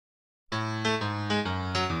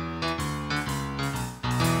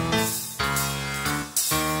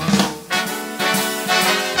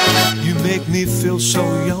make me feel so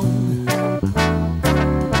young.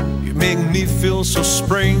 You make me feel so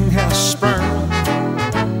spring has sprung.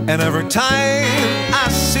 And every time I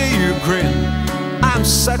see you grin, I'm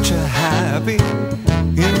such a happy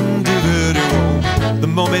individual. The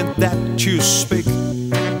moment that you speak,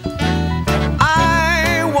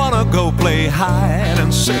 I wanna go play hide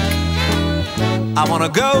and seek. I wanna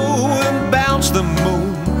go and bounce the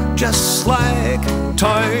moon just like a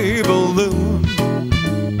toy balloon.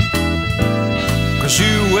 'Cause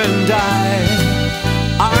you and I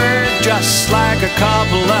are just like a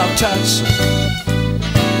couple of tots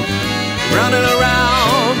running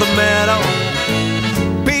around the meadow,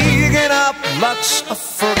 picking up lots of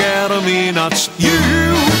forget-me-nots. You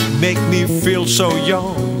make me feel so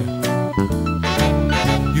young.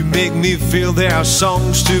 You make me feel there are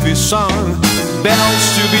songs to be sung, bells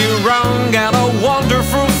to be rung, and a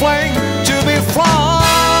wonderful flame to be flung.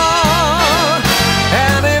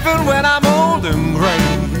 And even when I'm old and gray,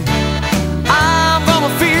 I'm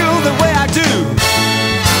gonna feel the way I do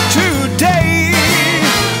today,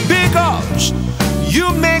 because you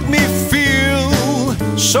make me feel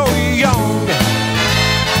so young.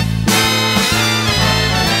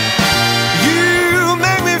 You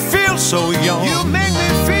make me feel so young. You make me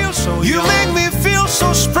feel so young. You make me feel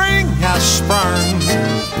so spring has sprung.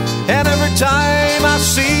 And every time I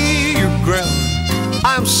see you grin,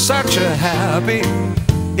 I'm such a happy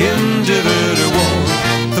individual.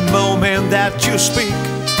 The moment that you speak,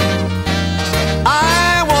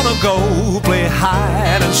 I wanna go play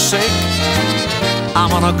hide and seek. I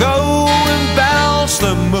wanna go and bounce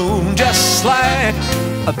the moon just like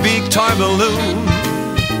a big toy balloon.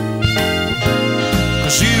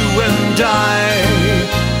 'Cause you and I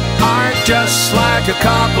are just like a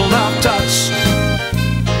couple of tots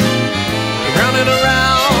running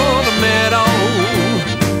around the meadow,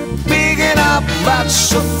 picking up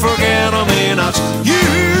lots of forget-me-nots. You